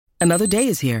Another day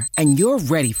is here, and you're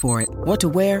ready for it. What to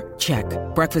wear? Check.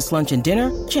 Breakfast, lunch, and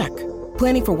dinner? Check.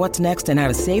 Planning for what's next and how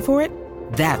to save for it?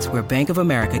 That's where Bank of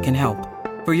America can help.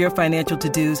 For your financial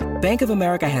to-dos, Bank of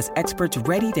America has experts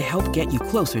ready to help get you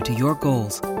closer to your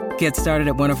goals. Get started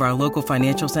at one of our local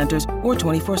financial centers or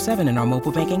 24/7 in our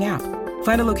mobile banking app.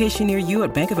 Find a location near you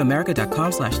at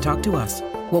bankofamerica.com/talktous.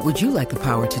 What would you like the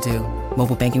power to do?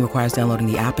 Mobile banking requires downloading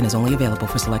the app and is only available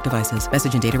for select devices.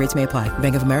 Message and data rates may apply.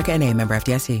 Bank of America N.A., member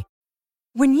FDIC.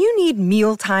 When you need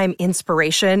mealtime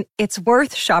inspiration, it's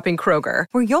worth shopping Kroger,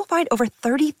 where you'll find over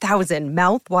 30,000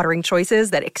 mouth-watering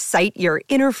choices that excite your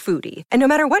inner foodie. And no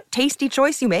matter what tasty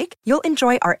choice you make, you'll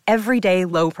enjoy our everyday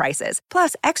low prices,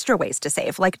 plus extra ways to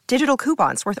save, like digital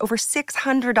coupons worth over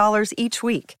 $600 each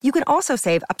week. You can also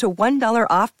save up to $1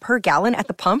 off per gallon at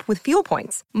the pump with fuel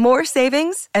points. More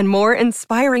savings and more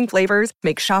inspiring flavors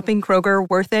make shopping Kroger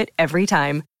worth it every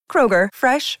time. Kroger,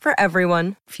 fresh for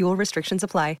everyone. Fuel restrictions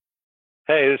apply.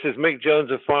 Hey, this is Mick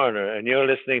Jones of Foreigner, and you're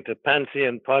listening to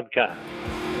Pantheon Podcast.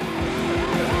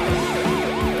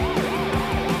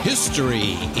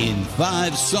 History in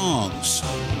 5 Songs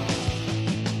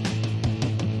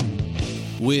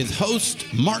with host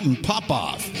Martin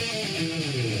Popoff.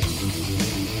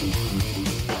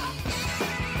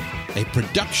 A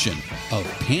production of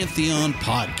Pantheon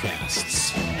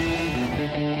Podcasts.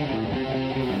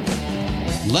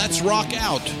 Let's rock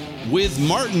out with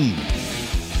Martin.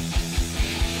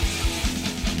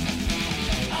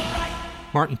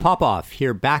 Martin Popoff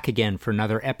here, back again for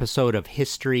another episode of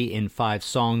History in 5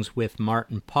 Songs with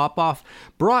Martin Popoff,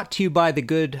 brought to you by the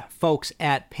good folks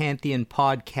at Pantheon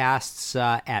Podcasts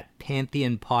at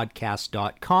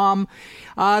pantheonpodcast.com.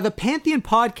 The Pantheon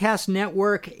Podcast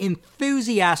Network,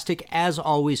 enthusiastic as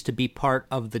always to be part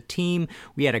of the team.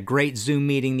 We had a great Zoom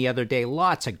meeting the other day.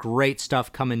 Lots of great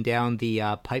stuff coming down the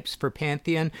pipes for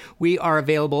Pantheon. We are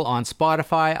available on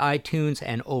Spotify, iTunes,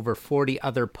 and over 40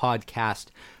 other podcast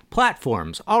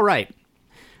platforms. All right.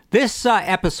 This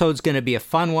episode's going to be a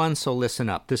fun one, so listen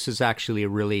up. This is actually a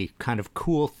really kind of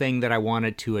cool thing that I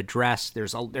wanted to address.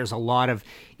 There's a lot of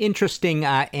interesting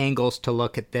angles to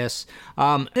look at this.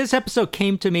 This episode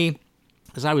came to me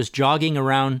as I was jogging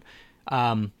around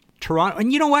Toronto,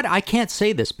 and you know what? I can't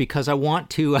say this because I want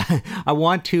to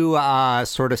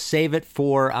sort of save it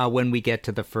for when we get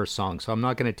to the first song. So I'm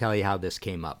not going to tell you how this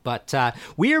came up. But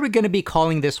we are going to be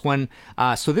calling this one.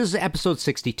 So this is episode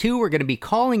 62. We're going to be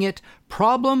calling it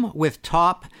 "Problem with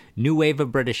Top New Wave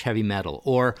of British Heavy Metal"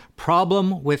 or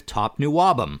 "Problem with Top New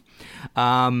Album."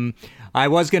 I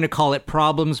was going to call it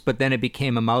Problems, but then it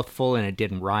became a mouthful and it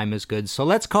didn't rhyme as good. So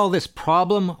let's call this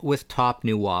 "Problem with Top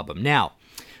New Album." Now,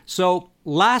 so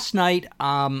last night,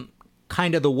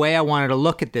 kind of the way I wanted to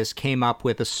look at this came up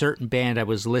with a certain band I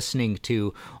was listening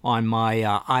to on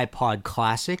my iPod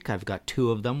Classic. I've got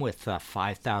 2 of them with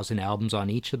 5,000 albums on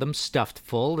each of them, stuffed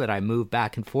full, that I move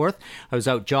back and forth. I was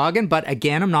out jogging, but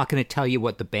again, I'm not going to tell you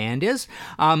what the band is.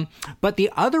 But the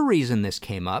other reason this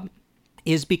came up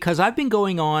is because I've been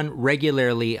going on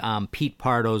regularly Pete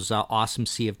Pardo's Awesome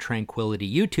Sea of Tranquility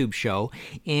YouTube show,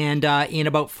 and in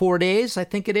about 4 days, I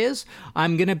think it is,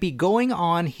 I'm going to be going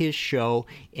on his show,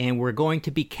 and we're going to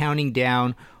be counting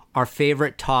down our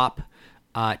favorite top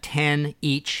 10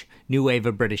 each new wave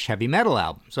of British heavy metal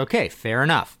albums. Okay, fair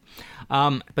enough.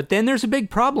 But then there's a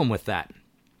big problem with that.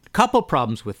 Couple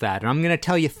problems with that, and I'm going to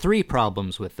tell you 3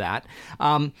 problems with that.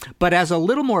 But as a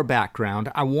little more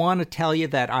background, I want to tell you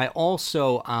that I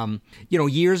also,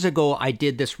 years ago, I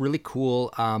did this really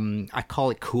cool, I call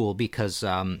it cool because,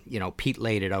 Pete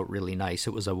laid it out really nice.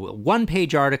 It was a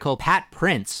 1-page article. Pat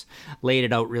Prince laid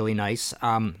it out really nice.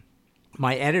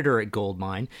 My editor at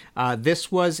Goldmine.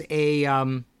 This was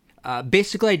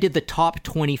basically I did the top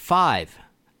 25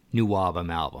 new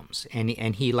albums, and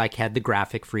he had the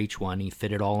graphic for each one. He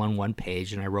fit it all on 1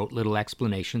 page, and I wrote little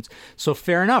explanations. So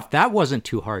fair enough, that wasn't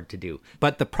too hard to do.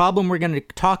 But the problem we're going to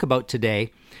talk about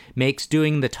today makes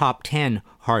doing the top 10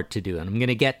 hard to do, and I'm going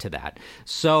to get to that.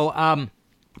 So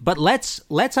but let's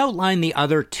outline the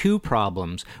other 2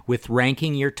 problems with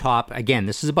ranking your top. Again,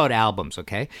 this is about albums,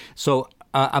 okay? So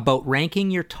about ranking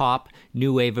your top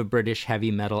new wave of British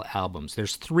heavy metal albums.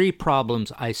 There's 3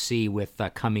 problems I see with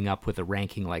coming up with a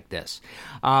ranking like this.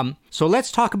 So let's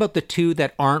talk about the 2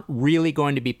 that aren't really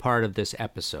going to be part of this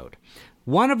episode.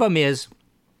 One of them is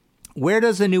where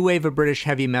does the new wave of British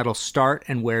heavy metal start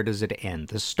and where does it end?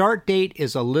 The start date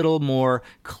is a little more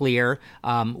clear.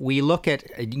 We look at,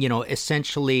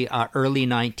 essentially early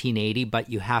 1980, but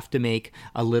you have to make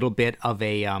a little bit of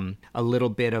a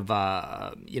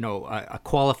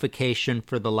qualification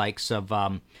for the likes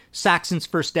of Saxon's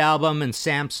first album and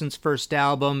Samson's first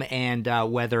album, and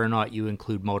whether or not you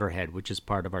include Motorhead, which is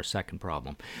part of our second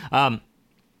problem.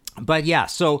 But yeah,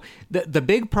 so the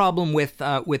big problem with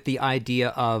the idea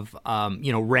of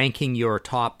ranking your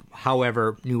top,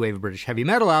 however, new wave of British heavy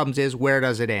metal albums is, where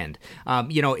does it end?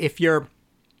 If you're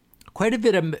quite a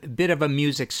bit of a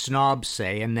music snob,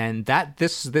 say, and then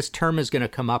this term is going to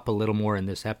come up a little more in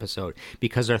this episode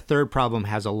because our third problem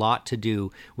has a lot to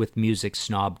do with music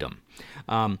snobdom.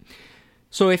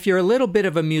 So if you're a little bit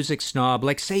of a music snob,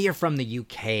 like say you're from the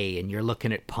UK and you're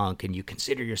looking at punk and you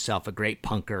consider yourself a great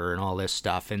punker and all this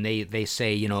stuff, and they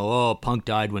say, punk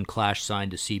died when Clash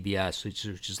signed to CBS, which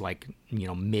is like,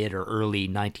 mid or early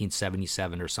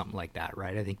 1977 or something like that,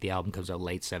 right? I think the album comes out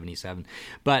late 77.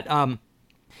 But,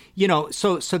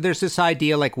 so there's this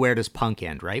idea like, where does punk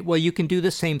end, right? Well, you can do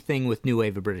the same thing with new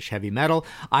wave of British heavy metal.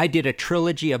 I did a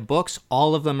trilogy of books.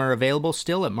 All of them are available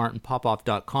still at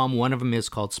martinpopoff.com. One of them is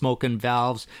called Smokin'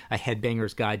 Valves, A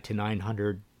Headbanger's Guide to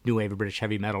 900 New Wave of British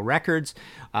Heavy Metal records,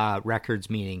 records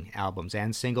meaning albums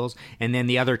and singles, and then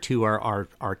the other two are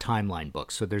timeline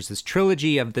books. So there's this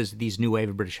trilogy of these New Wave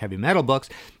of British Heavy Metal books,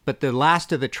 but the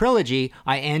last of the trilogy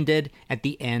I ended at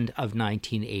the end of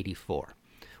 1984.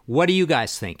 What do you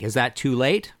guys think? Is that too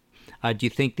late? Do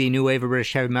you think the new wave of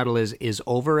British heavy metal is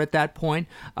over at that point?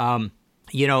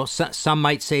 Some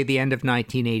might say the end of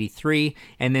 1983,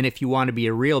 and then if you want to be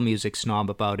a real music snob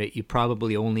about it, you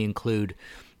probably only include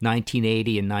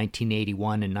 1980 and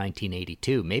 1981 and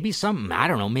 1982.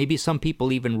 Maybe some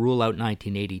people even rule out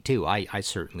 1982. I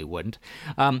certainly wouldn't.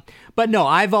 But no,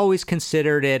 I've always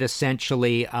considered it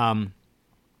essentially,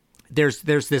 there's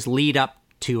this lead up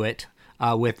to it.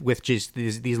 With just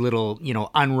these little,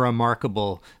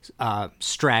 unremarkable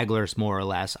stragglers, more or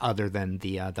less, other than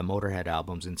the Motorhead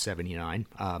albums in '79,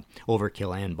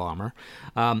 Overkill and Bomber.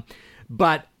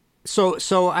 But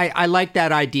so I like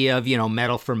that idea of,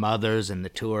 Metal for Mothers and the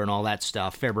tour and all that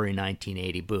stuff. February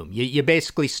 1980, boom. You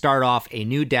basically start off a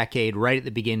new decade right at the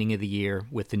beginning of the year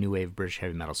with the new wave of British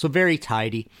heavy metal. So very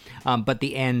tidy, but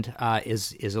the end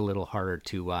is a little harder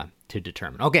to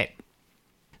determine. Okay.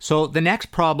 So the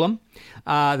next problem,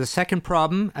 the second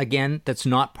problem, again, that's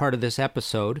not part of this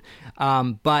episode,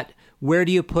 but where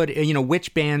do you put,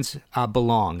 which bands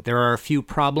belong? There are a few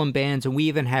problem bands, and we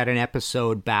even had an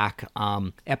episode back,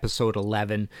 episode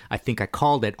 11, I think I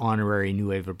called it Honorary New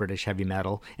Wave of British Heavy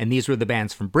Metal, and these were the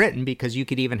bands from Britain, because you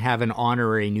could even have an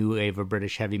Honorary New Wave of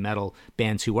British Heavy Metal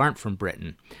bands who aren't from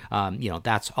Britain.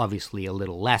 That's obviously a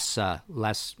little less,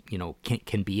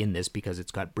 can be in this because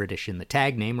it's got British in the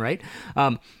tag name, right?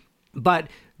 But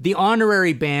the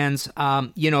honorary bands,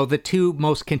 the two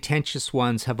most contentious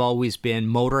ones have always been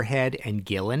Motorhead and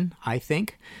Gillan, I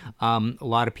think. A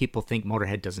lot of people think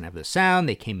Motorhead doesn't have the sound.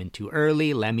 They came in too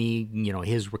early. Lemmy,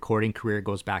 his recording career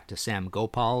goes back to Sam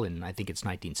Gopal, and I think it's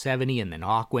 1970, and then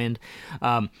Hawkwind.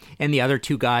 And the other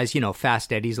two guys,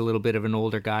 Fast Eddie's a little bit of an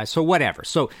older guy, so whatever.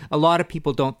 So a lot of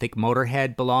people don't think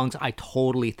Motorhead belongs. I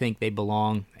totally think they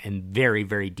belong, and very,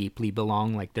 very deeply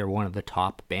belong, like they're one of the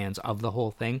top bands of the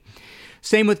whole thing.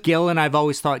 Same with Gillan. I've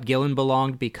always thought Gillan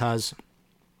belonged because,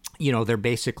 they're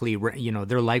basically,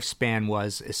 their lifespan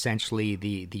was essentially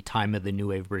the time of the new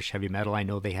wave of British heavy metal. I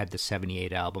know they had the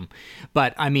 78 album,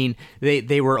 but I mean,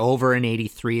 they were over in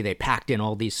 83. They packed in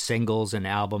all these singles and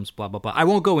albums, blah, blah, blah. I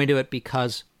won't go into it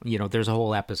because, there's a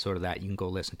whole episode of that. You can go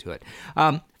listen to it.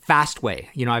 Fastway,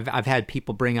 I've had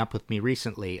people bring up with me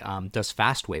recently, does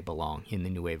Fastway belong in the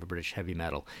new wave of British heavy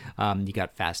metal? You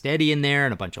got Fast Eddie in there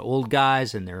and a bunch of old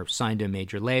guys, and they're signed to a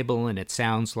major label, and it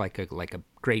sounds like a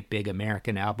great big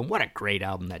American album. What a great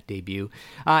album, that debut.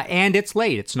 And it's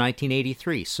late, it's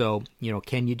 1983, so,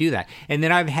 can you do that? And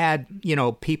then I've had,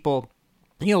 people...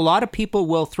 a lot of people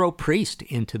will throw Priest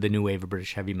into the new wave of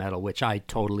British heavy metal, which I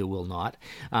totally will not,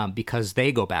 because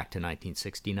they go back to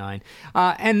 1969.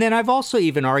 And then I've also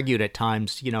even argued at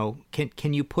times,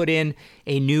 can you put in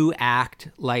a new act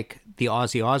like the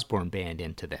Ozzy Osbourne band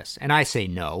into this? And I say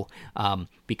no,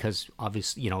 because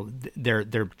obviously,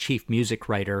 their chief music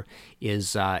writer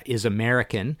is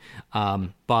American.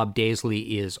 Bob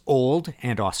Daisley is old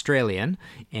and Australian,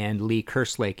 and Lee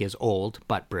Kerslake is old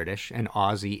but British, and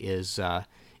Ozzy is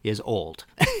old.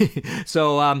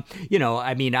 So,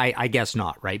 I guess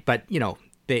not, right? But,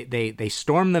 they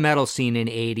stormed the metal scene in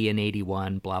 80 and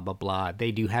 81, blah, blah, blah.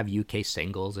 They do have UK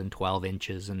singles and 12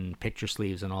 inches and picture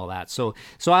sleeves and all that. So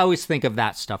I always think of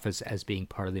that stuff as being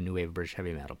part of the new wave of British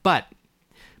heavy metal. But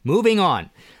moving on,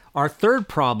 our third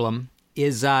problem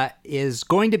is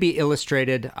going to be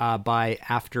illustrated by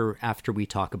after we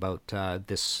talk about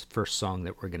this first song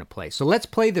that we're going to play. So let's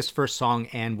play this first song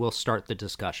and we'll start the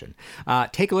discussion.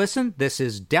 Take a listen. This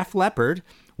is Def Leppard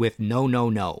with No, No,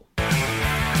 No.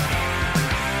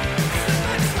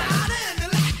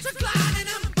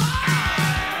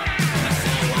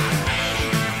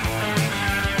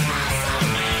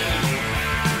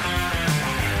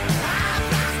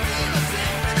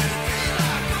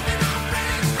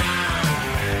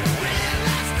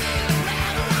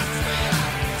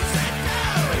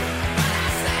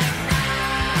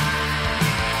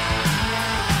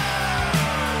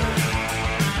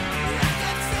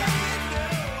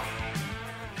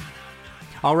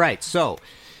 All right, so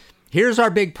here's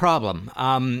our big problem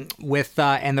with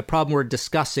and the problem we're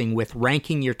discussing with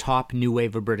ranking your top new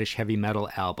wave of British heavy metal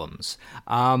albums.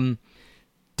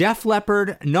 Def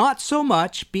Leppard, not so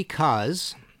much,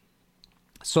 because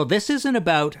so this isn't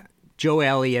about Joe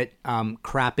Elliott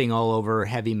crapping all over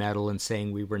heavy metal and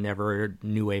saying we were never a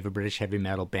new wave of British heavy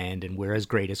metal band and we're as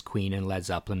great as Queen and Led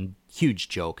Zeppelin. Huge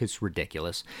joke. It's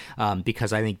ridiculous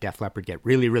because I think Def Leppard get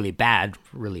really, really bad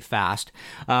really fast.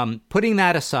 Putting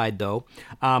that aside, though,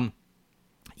 the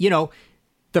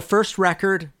first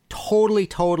record, totally,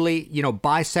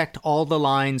 bisect all the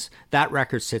lines. That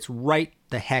record sits right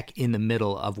the heck in the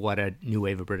middle of what a new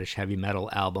wave of British heavy metal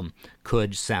album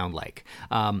could sound like.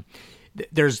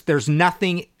 There's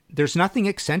nothing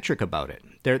eccentric about it.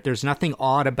 There's nothing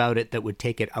odd about it that would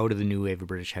take it out of the new wave of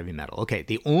British heavy metal. Okay,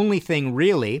 the only thing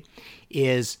really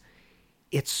is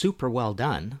it's super well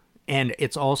done, and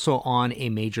it's also on a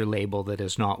major label that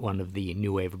is not one of the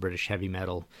new wave of British heavy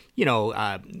metal,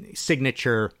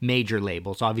 signature major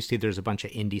labels. Obviously, there's a bunch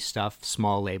of indie stuff,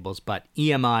 small labels, but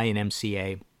EMI and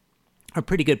MCA are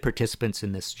pretty good participants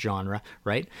in this genre,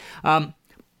 right?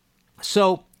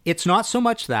 So it's not so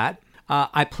much that.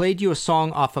 I played you a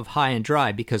song off of High and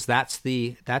Dry because that's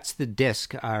the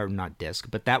disc, or not disc,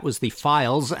 but that was the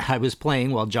files I was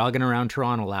playing while jogging around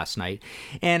Toronto last night.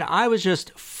 And I was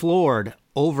just floored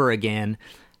over again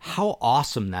how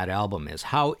awesome that album is,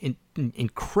 how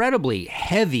incredibly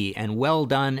heavy and well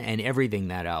done and everything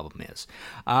that album is.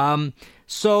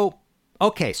 So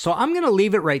I'm going to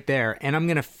leave it right there, and I'm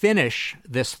going to finish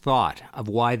this thought of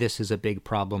why this is a big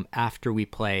problem after we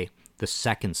play the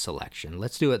second selection.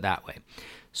 Let's do it that way.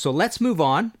 So let's move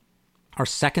on. Our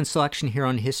second selection here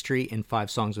on History in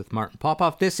 5 Songs with Martin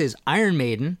Popoff. This is Iron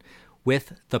Maiden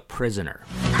with The Prisoner.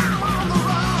 I'm on the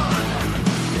run.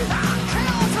 I'm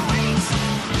hell to wait.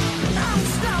 I'm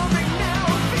starving now,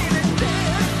 feeling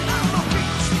dead. I'm a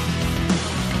beast,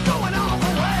 going all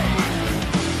the way.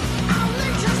 I'm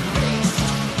nature's beast.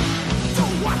 Do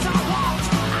what I want.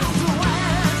 I'll do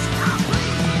as I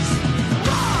please.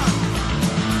 Run,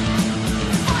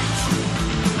 fight,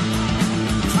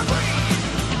 to breathe.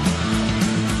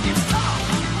 It's tough.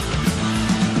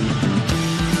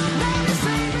 Maybe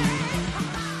save it.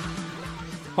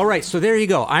 All right, so there you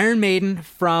go. Iron Maiden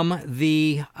from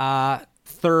the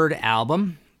third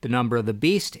album, The Number of the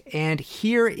Beast. And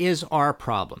here is our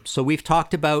problem. So we've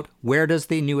talked about where does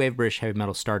the new wave British heavy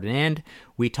metal start and end.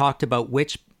 We talked about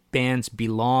which bands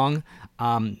belong,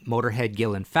 Motorhead,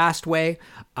 Gill, and Fastway.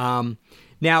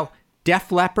 Now,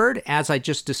 Def Leppard, as I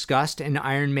just discussed, and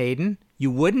Iron Maiden, you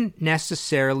wouldn't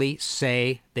necessarily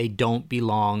say they don't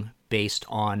belong based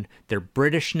on their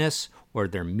Britishness or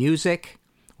their music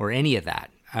or any of that.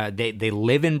 They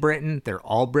live in Britain. They're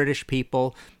all British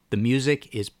people. The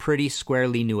music is pretty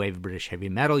squarely new wave British heavy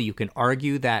metal. You can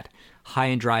argue that High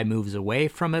and Dry moves away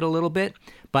from it a little bit,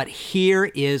 but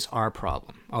here is our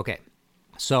problem. Okay,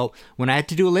 so when I had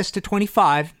to do a list of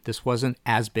 25, this wasn't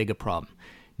as big a problem.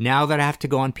 Now that I have to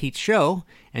go on Pete's show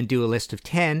and do a list of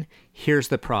 10, here's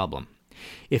the problem.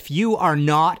 If you are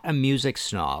not a music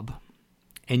snob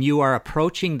and you are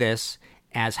approaching this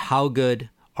as how good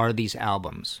are these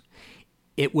albums,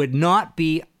 it would not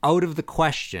be out of the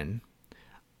question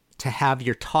to have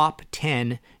your top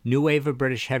 10 new wave of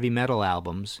British heavy metal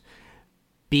albums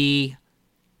be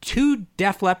 2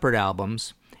 Def Leppard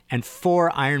albums and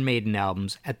 4 Iron Maiden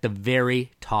albums at the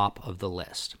very top of the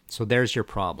list. So there's your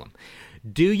problem.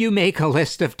 Do you make a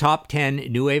list of top 10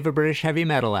 new wave of British heavy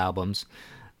metal albums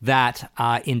that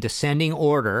in descending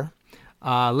order,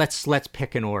 let's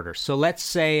pick an order. So let's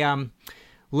say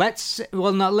let's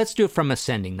do it from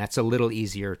ascending. That's a little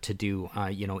easier to do,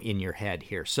 in your head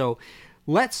here. So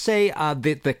let's say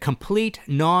the complete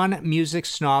non-music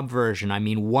snob version, I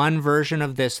mean one version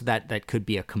of this that could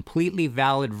be a completely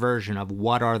valid version of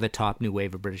what are the top new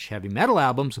wave of British heavy metal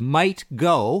albums, might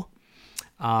go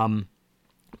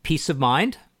Peace of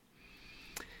Mind,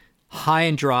 High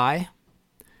and Dry,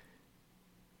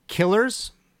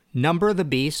 Killers, Number of the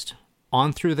Beast,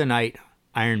 On Through the Night,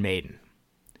 Iron Maiden.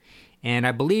 And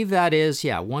I believe that is,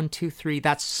 1, 2, 3,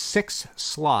 that's 6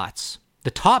 slots.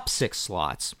 The top 6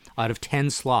 slots out of 10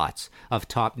 slots of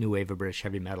top new wave of British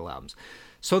heavy metal albums.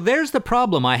 So there's the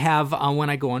problem I have when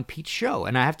I go on Pete's show,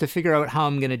 and I have to figure out how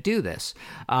I'm going to do this.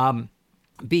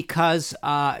 Because,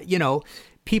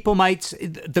 people might,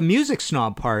 the music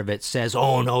snob part of it says,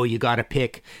 oh no, you got to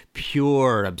pick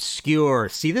pure, obscure.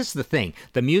 See, this is the thing.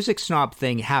 The music snob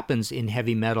thing happens in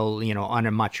heavy metal, on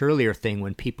a much earlier thing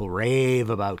when people rave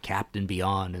about Captain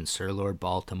Beyond and Sir Lord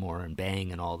Baltimore and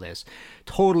Bang and all this,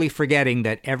 totally forgetting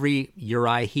that every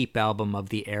Uriah Heep album of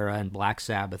the era and Black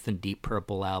Sabbath and Deep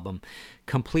Purple album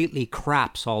completely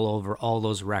craps all over all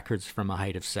those records from a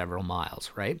height of several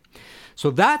miles, right? So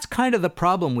that's kind of the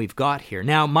problem we've got here.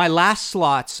 Now, my last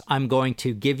slots, I'm going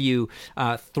to give you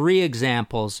 3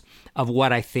 examples of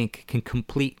what I think can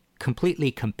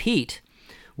completely compete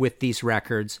with these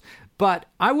records, but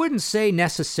I wouldn't say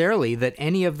necessarily that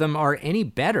any of them are any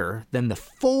better than the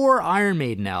 4 Iron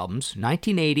Maiden albums,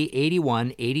 1980,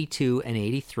 81, 82, and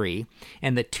 83,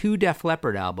 and the 2 Def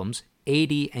Leppard albums,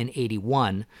 80 and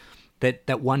 81,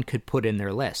 that one could put in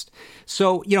their list.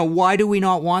 So, why do we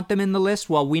not want them in the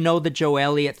list? Well, we know the Joe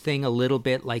Elliott thing a little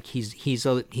bit, like he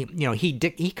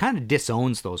kind of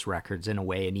disowns those records in a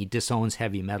way, and he disowns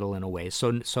heavy metal in a way.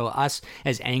 So us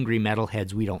as angry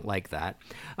metalheads, we don't like that.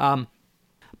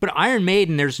 But Iron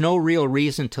Maiden, there's no real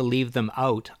reason to leave them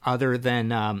out other than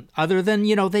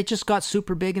they just got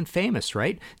super big and famous,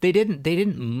 right? They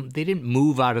didn't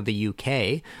move out of the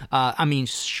UK. I mean,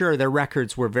 sure, their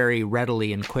records were very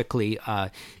readily and quickly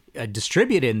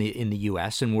distributed in the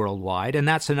US and worldwide, and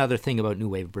that's another thing about new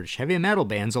wave British heavy metal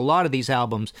bands. A lot of these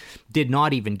albums did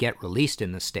not even get released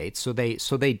in the States, so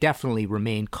they definitely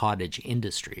remain cottage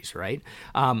industries, right?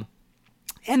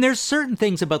 And there's certain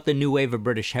things about the new wave of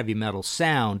British heavy metal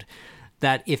sound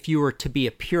that if you were to be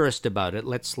a purist about it,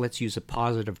 let's use a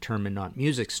positive term and not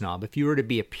music snob. If you were to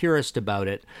be a purist about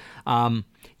it,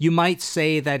 you might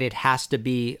say that it has to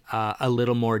be a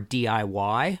little more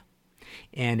DIY,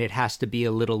 and it has to be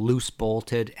a little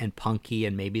loose-bolted and punky,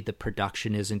 and maybe the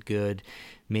production isn't good.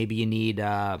 Maybe you need,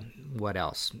 what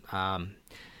else?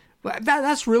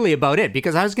 That's really about it,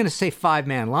 because I was going to say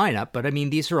 5-man lineup, but I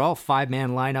mean, these are all 5-man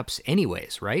lineups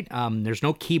anyways, right? There's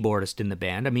no keyboardist in the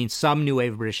band. I mean, some new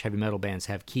wave of British heavy metal bands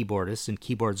have keyboardists, and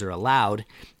keyboards are allowed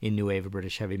in new wave of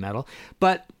British heavy metal.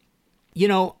 But,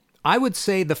 I would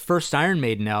say the first Iron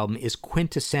Maiden album is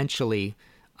quintessentially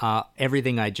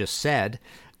everything I just said.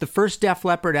 The first Def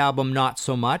Leppard album, not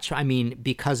so much. I mean,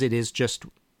 because it is just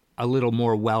a little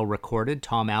more well-recorded.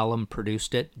 Tom Allom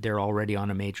produced it. They're already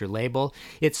on a major label.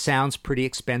 It sounds pretty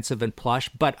expensive and plush,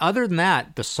 but other than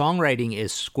that, the songwriting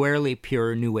is squarely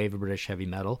pure new wave of British heavy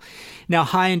metal. Now,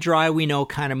 High and Dry, we know,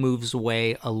 kind of moves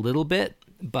away a little bit,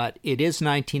 but it is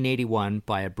 1981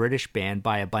 by a British band,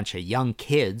 by a bunch of young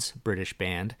kids, British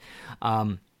band,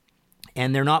 and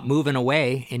they're not moving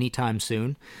away anytime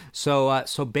soon. So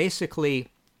basically,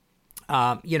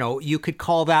 you could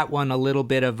call that one a little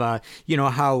bit of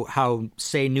how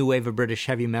say new wave of British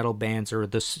heavy metal bands or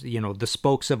the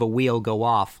spokes of a wheel go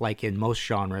off like in most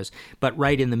genres, but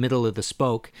right in the middle of the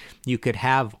spoke you could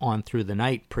have On Through the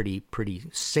Night pretty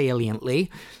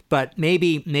saliently, but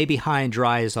maybe High and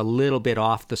Dry is a little bit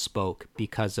off the spoke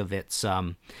because of its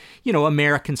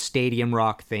American stadium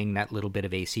rock thing, that little bit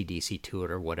of AC/DC to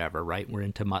it or whatever, right? We're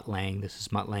into Mutt Lange. This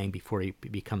is Mutt Lange before he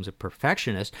becomes a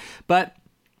perfectionist, but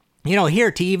here,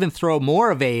 to even throw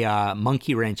more of a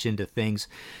monkey wrench into things,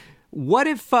 what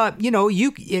if,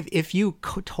 if you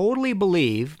totally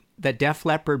believe that Def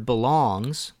Leppard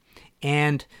belongs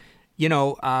and,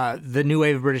 the new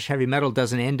wave of British heavy metal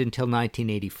doesn't end until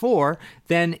 1984,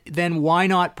 then why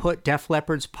not put Def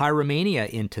Leppard's Pyromania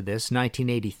into this,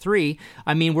 1983?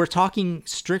 I mean, we're talking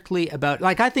strictly about,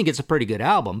 I think it's a pretty good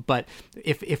album, but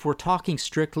if we're talking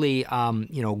strictly,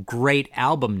 great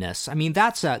albumness, I mean,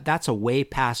 that's a way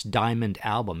past diamond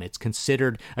album. It's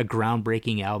considered a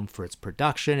groundbreaking album for its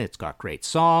production. It's got great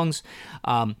songs.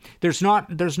 There's not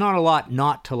a lot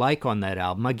not to like on that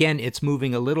album. Again, it's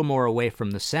moving a little more away from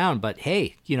the sound, but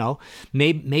hey,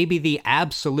 maybe the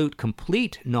absolute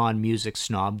complete non-music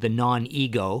snob, the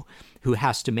non-ego, who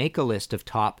has to make a list of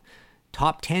top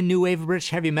 10 new wave of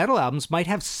British heavy metal albums might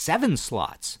have 7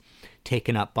 slots.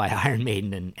 taken up by Iron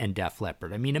Maiden and Def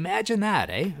Leppard. I mean, imagine that,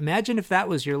 eh? Imagine if that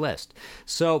was your list.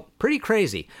 So pretty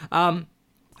crazy.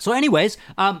 So anyways,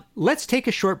 let's take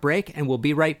a short break and we'll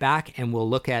be right back and we'll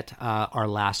look at our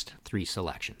last 3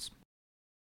 selections.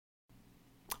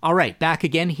 All right, back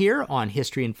again here on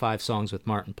History in 5 Songs with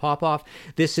Martin Popoff.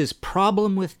 This is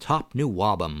Problem with Top New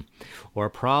Album,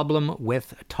 or Problem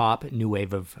with Top New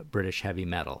Wave of British Heavy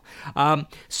Metal.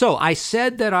 So I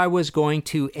said that I was going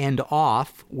to end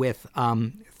off with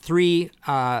 3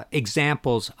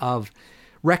 examples of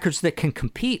records that can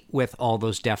compete with all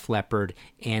those Def Leppard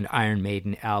and Iron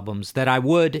Maiden albums that I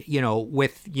would,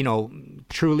 with,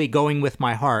 truly going with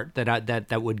my heart,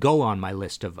 that would go on my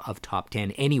list of top 10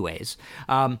 anyways.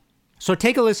 So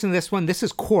take a listen to this one. This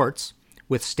is Quartz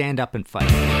with Stand Up and Fight.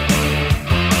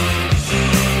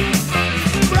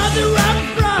 Brother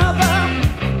up, brother,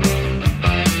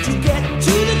 to get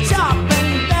to the top,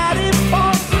 and that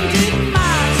important in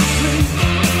my street.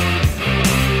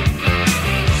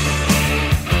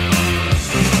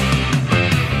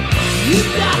 You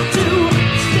got to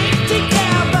stick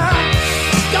together.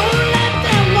 Don't let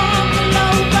them walk all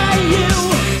over you.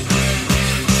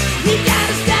 You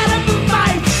gotta stand up and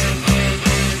fight.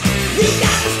 You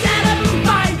gotta stand up and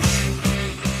fight.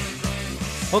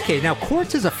 Okay, now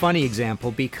Quartz is a funny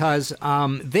example because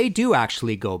they do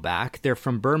actually go back. They're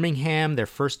from Birmingham. Their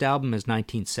first album is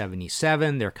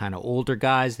 1977. They're kind of older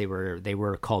guys. They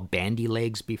were called Bandy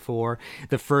Legs before.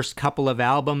 The first couple of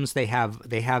albums, they have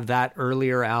that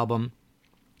earlier album.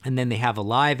 And then they have a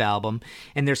live album,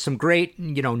 and there's some great,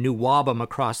 new wabum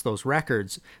across those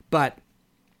records,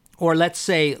 or let's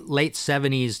say late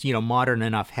 70s, modern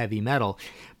enough heavy metal,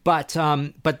 but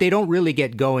they don't really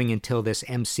get going until this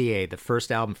MCA, the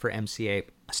first album for MCA,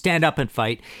 Stand Up and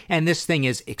Fight, and this thing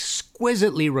is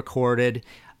exquisitely recorded.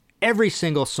 Every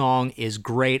single song is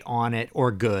great on it,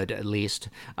 or good at least.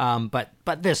 But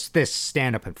this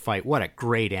Stand Up and Fight, what a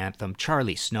great anthem!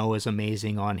 Charlie Snow is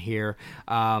amazing on here.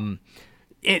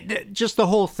 Just the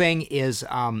whole thing is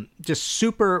just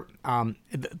super.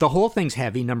 The whole thing's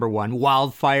heavy. Number one,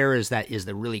 Wildfire is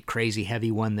the really crazy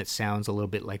heavy one that sounds a little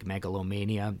bit like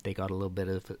Megalomania. They got a little bit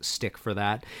of a stick for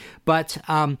that, but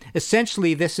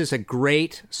essentially this is a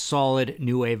great, solid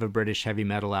new wave of British heavy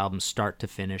metal album, start to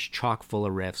finish, chock full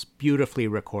of riffs, beautifully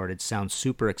recorded, sounds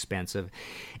super expensive,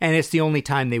 and it's the only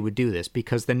time they would do this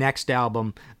because the next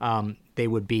album they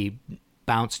would be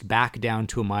bounced back down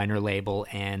to a minor label,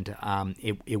 and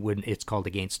it's called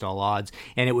Against All Odds,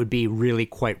 and it would be really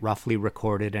quite roughly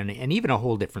recorded and even a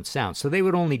whole different sound. So they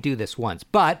would only do this once.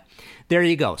 But there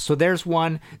you go. So there's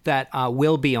one that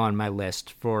will be on my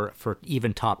list for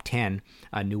even top 10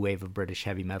 new wave of British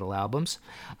heavy metal albums.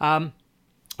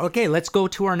 Okay, let's go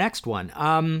to our next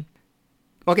one.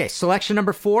 Okay, selection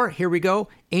number 4. Here we go.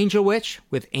 Angel Witch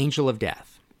with Angel of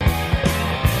Death.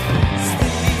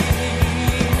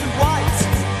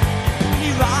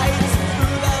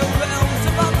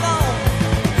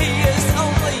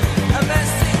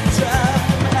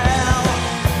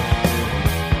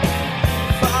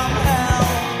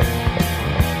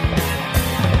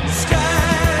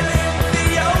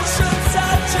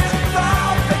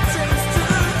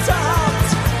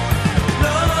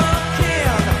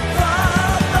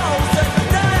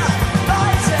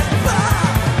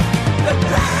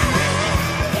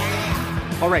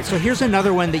 All right, so here's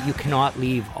another one that you cannot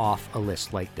leave off a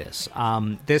list like this.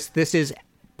 This is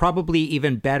probably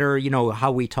even better,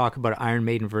 how we talk about Iron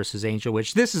Maiden versus Angel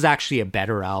Witch. This is actually a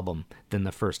better album than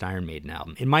the first Iron Maiden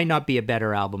album. It might not be a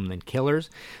better album than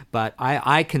Killers, but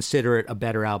I consider it a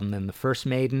better album than the first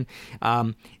Maiden.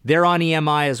 They're on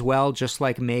EMI as well, just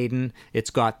like Maiden. It's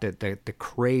got the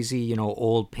crazy,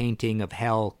 old Painting of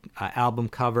Hell album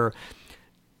cover.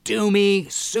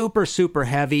 Doomy, super, super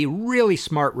heavy, really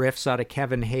smart riffs out of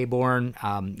Kevin Hayborn.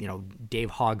 Dave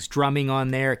Hogg's drumming on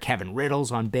there. Kevin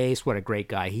Riddle's on bass. What a great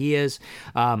guy he is.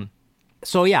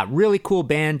 So yeah, really cool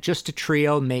band, just a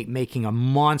trio, making a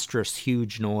monstrous,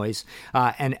 huge noise.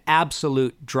 An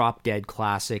absolute drop-dead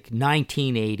classic,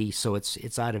 1980, so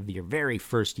it's out of your very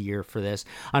first year for this.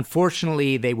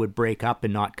 Unfortunately, they would break up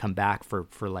and not come back for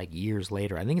like years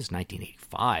later. I think it's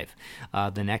 1985.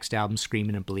 The next album,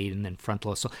 Screaming and Bleed, and then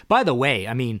Frontal Assault. By the way,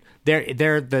 I mean,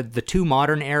 they're the 2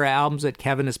 modern era albums that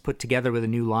Kevin has put together with a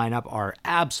new lineup are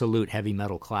absolute heavy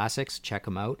metal classics. Check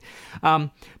them out.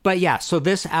 But yeah, so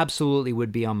this absolutely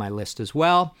would be on my list as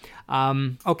well.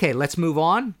 Okay, let's move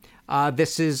on.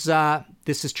 This is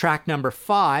track number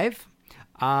 5.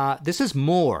 This is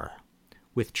More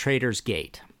with Traitor's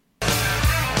Gate.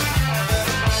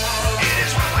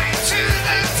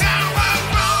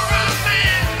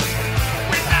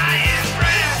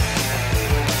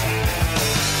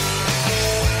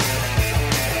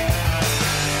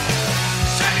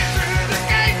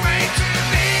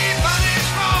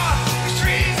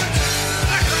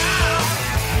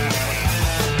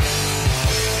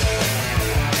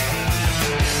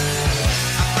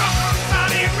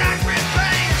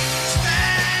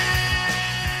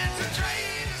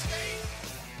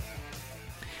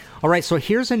 All right, so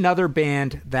here's another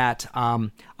band that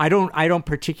I don't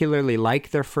particularly like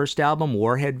their first album,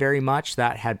 Warhead, very much.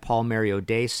 That had Paul Mary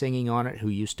O'Day singing on it, who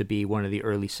used to be one of the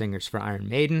early singers for Iron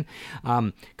Maiden.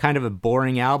 Kind of a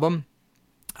boring album.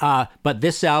 But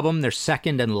this album, their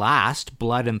second and last,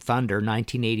 Blood and Thunder,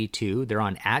 1982. They're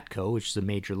on Atco, which is a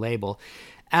major label.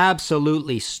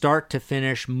 Absolutely start to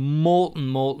finish,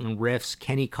 molten riffs.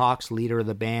 Kenny Cox, leader of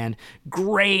the band.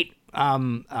 Great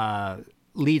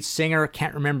lead singer,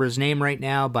 can't remember his name right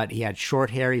now, but he had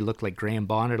short hair. He looked like Graham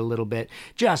Bonnet a little bit.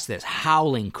 Just this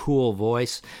howling, cool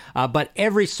voice. But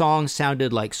every song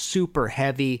sounded like super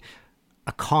heavy,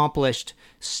 accomplished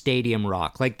stadium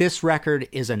rock. Like, this record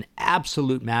is an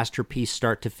absolute masterpiece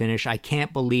start to finish. I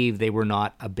can't believe they were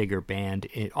not a bigger band.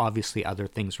 Obviously, other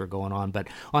things were going on, but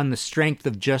on the strength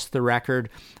of just the record,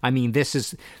 I mean,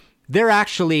 they're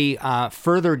actually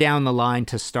further down the line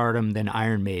to stardom than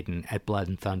Iron Maiden at Blood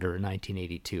and Thunder in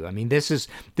 1982. I mean, this is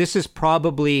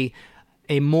probably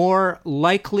a more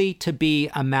likely to be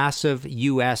a massive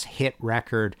U.S. hit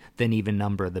record than even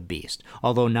Number of the Beast.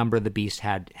 Although Number of the Beast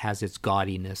has its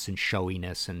gaudiness and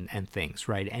showiness and things,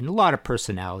 right? And a lot of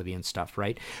personality and stuff,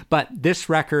 right? But this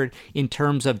record, in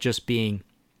terms of just being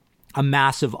a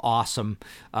massive, awesome,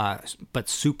 but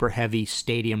super heavy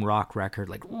stadium rock record,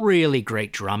 like really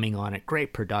great drumming on it,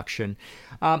 great production.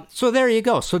 So there you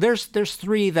go. So there's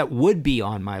three that would be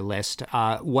on my list,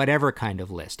 whatever kind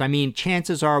of list. I mean,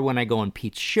 chances are when I go on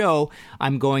Pete's show,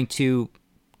 I'm going to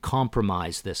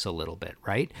compromise this a little bit,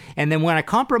 right? And then when I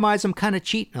compromise, I'm kind of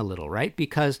cheating a little, right?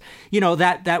 Because, you know,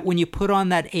 that when you put on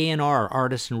that A&R,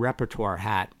 artist and repertoire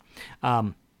hat,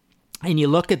 and you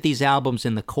look at these albums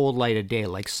in the cold light of day,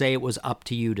 like say it was up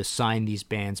to you to sign these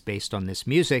bands based on this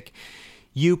music,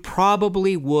 you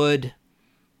probably would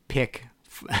pick,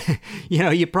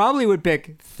 you probably would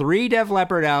pick 3 Def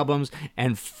Leppard albums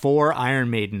and 4 Iron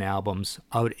Maiden albums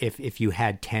out if you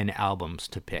had 10 albums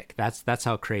to pick. That's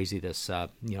how crazy this,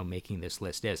 making this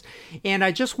list is. And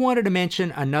I just wanted to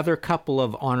mention another couple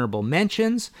of honorable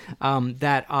mentions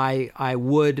that I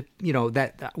would,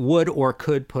 that would or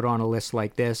could put on a list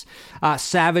like this.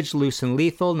 Savage, Loose and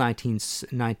Lethal,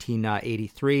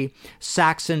 1983.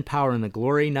 Saxon, Power and the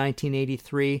Glory,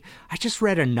 1983. I just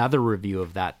read another review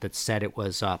of that said it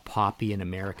was poppy and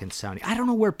American sounding. I don't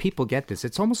know where people get this.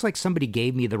 It's almost like somebody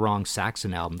gave me the wrong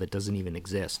Saxon album that doesn't even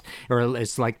exist, or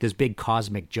it's like this big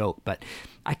cosmic joke. But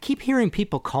I keep hearing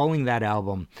people calling that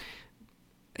album,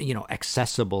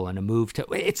 accessible and a move to.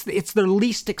 It's their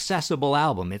least accessible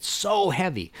album. It's so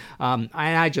heavy.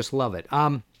 I just love it.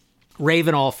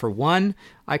 Raven All for One,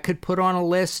 I could put on a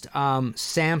list.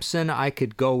 Samson, I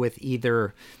could go with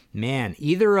either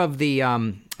of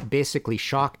the basically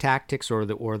Shock Tactics or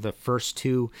the first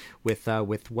two with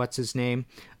what's his name?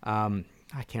 I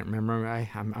can't remember.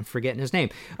 I'm forgetting his name.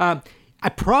 I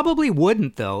probably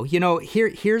wouldn't, though.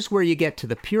 Here's where you get to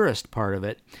the purist part of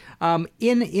it.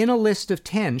 In a list of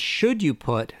 10, should you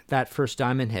put that first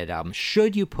Diamond Head album?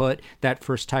 Should you put that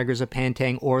first Tigers of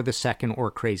Pantang or the second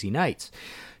or Crazy Nights?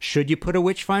 Should you put a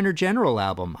Witchfinder General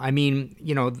album? I mean,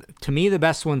 to me, the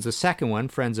best one's the second one,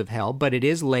 Friends of Hell, but it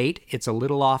is late. It's a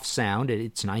little off sound.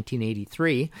 It's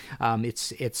 1983.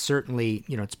 It's certainly,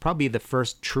 it's probably the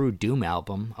first true Doom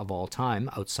album of all time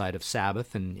outside of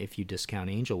Sabbath, and if you discount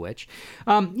Angel Witch.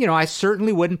 I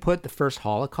certainly wouldn't put the first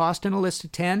Holocaust in a list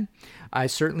of 10. I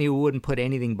certainly wouldn't put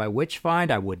anything by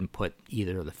Witchfind. I wouldn't put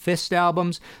either of the Fist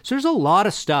albums. So there's a lot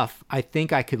of stuff I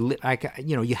think I could,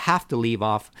 you have to leave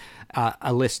off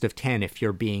a list of 10 if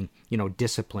you're being,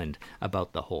 disciplined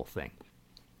about the whole thing.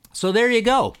 So there you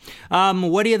go.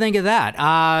 What do you think of that?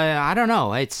 I don't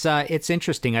know. It's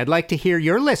interesting. I'd like to hear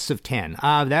your lists of 10.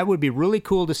 That would be really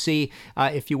cool to see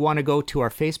if you want to go to our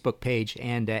Facebook page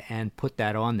and put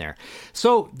that on there.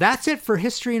 So that's it for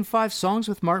History in 5 Songs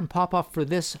with Martin Popoff for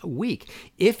this week.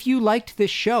 If you liked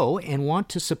this show and want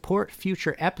to support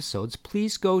future episodes,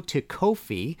 please go to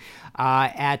Ko-fi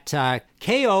at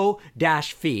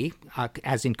ko-fi,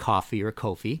 as in coffee or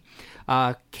Ko-fi,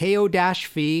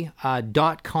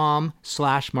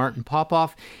 ko-fi.com/Martin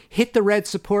Popoff. Hit the red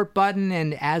support button,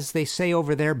 and as they say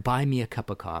over there, buy me a cup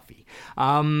of coffee.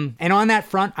 And on that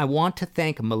front, I want to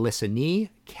thank Melissa Nee,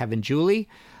 Kevin Julie,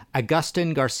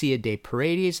 Augustin Garcia de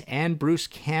Paredes, and Bruce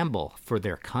Campbell for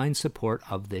their kind support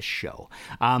of this show.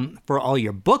 For all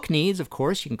your book needs, of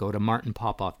course, you can go to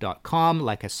martinpopoff.com.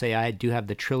 Like I say, I do have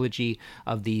the trilogy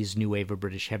of these New Wave of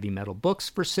British Heavy Metal books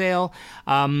for sale.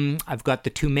 I've got the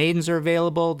 2 Maidens are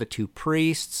available, the 2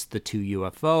 Priests, the 2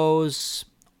 UFOs,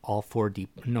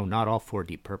 not all four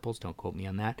Deep Purples. Don't quote me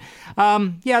on that.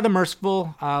 The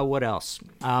Merciful. What else?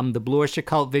 The Bluish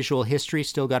Occult Visual History.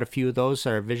 Still got a few of those.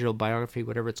 Or Visual Biography,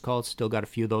 whatever it's called. Still got a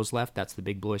few of those left. That's the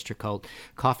big Bluish Occult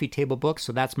coffee table book.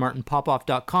 So that's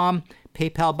martinpopoff.com.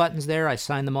 PayPal buttons there. I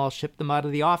sign them all, ship them out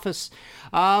of the office.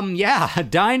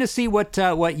 Dying to see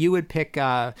what you would pick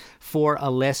for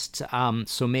a list.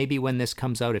 So maybe when this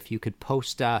comes out, if you could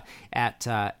post at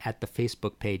the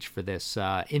Facebook page for this.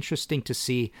 Interesting to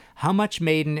see how much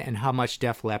Maiden and how much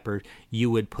Def Leppard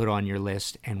you would put on your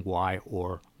list and why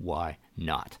or why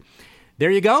not.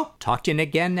 There you go. Talk to you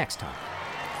again next time.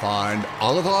 Find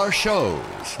all of our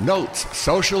shows, notes,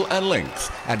 social, and links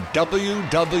at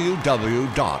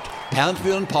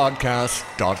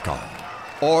www.pantheonpodcast.com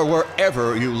or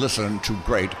wherever you listen to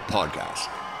great podcasts.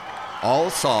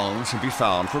 All songs can be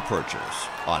found for purchase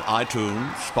on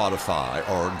iTunes, Spotify,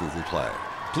 or Google Play.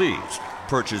 Please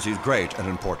purchase these great and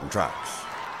important tracks.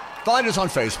 Find us on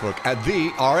Facebook at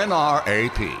the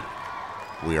RNRAP.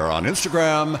 We are on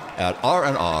Instagram at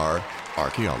RNR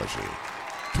Archaeology.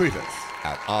 Tweet us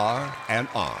at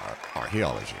RNR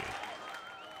Archaeology.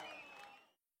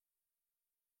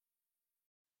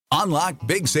 Unlock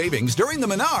big savings during the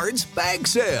Menards Bag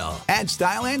Sale. Add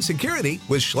style and security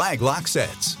with Schlage lock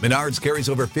sets. Menards carries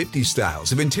over 50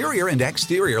 styles of interior and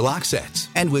exterior lock sets.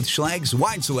 And with Schlage's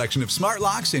wide selection of smart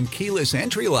locks and keyless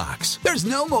entry locks, there's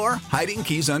no more hiding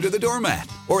keys under the doormat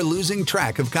or losing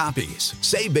track of copies.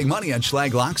 Save big money on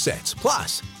Schlage lock sets.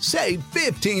 Plus, save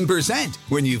 15%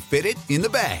 when you fit it in the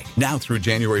bag. Now through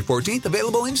January 14th,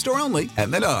 available in-store only at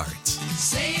Menards.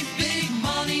 Save big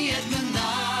money at Menards.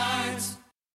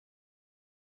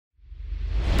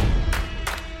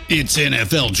 It's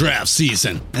NFL draft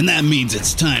season, and that means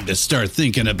it's time to start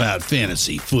thinking about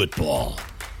fantasy football.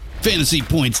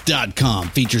 FantasyPoints.com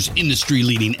features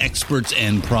industry-leading experts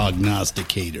and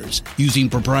prognosticators using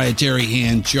proprietary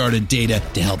hand-charted data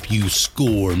to help you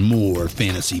score more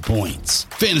fantasy points.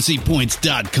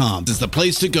 FantasyPoints.com is the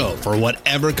place to go for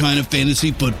whatever kind of fantasy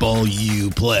football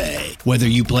you play. Whether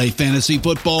you play fantasy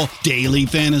football, daily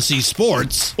fantasy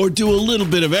sports, or do a little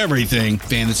bit of everything,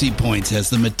 Fantasy Points has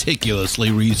the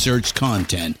meticulously researched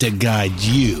content to guide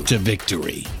you to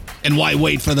victory. And why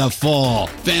wait for the fall?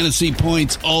 Fantasy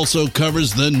Points also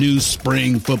covers the new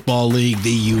spring football league,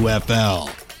 the UFL.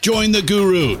 Join the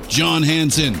guru, John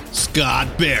Hansen,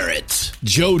 Scott Barrett,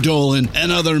 Joe Dolan,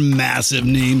 and other massive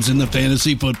names in the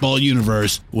fantasy football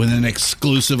universe with an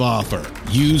exclusive offer.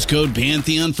 Use code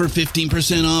Pantheon for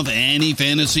 15% off any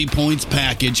Fantasy Points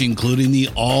package, including the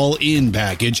all-in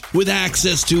package, with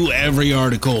access to every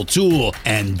article, tool,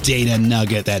 and data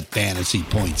nugget that Fantasy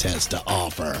Points has to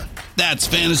offer. That's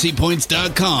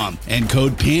FantasyPoints.com and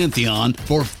code Pantheon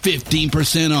for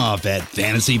 15% off at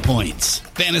Fantasy Points.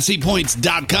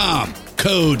 FantasyPoints.com,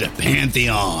 code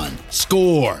Pantheon.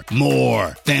 Score more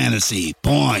fantasy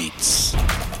points.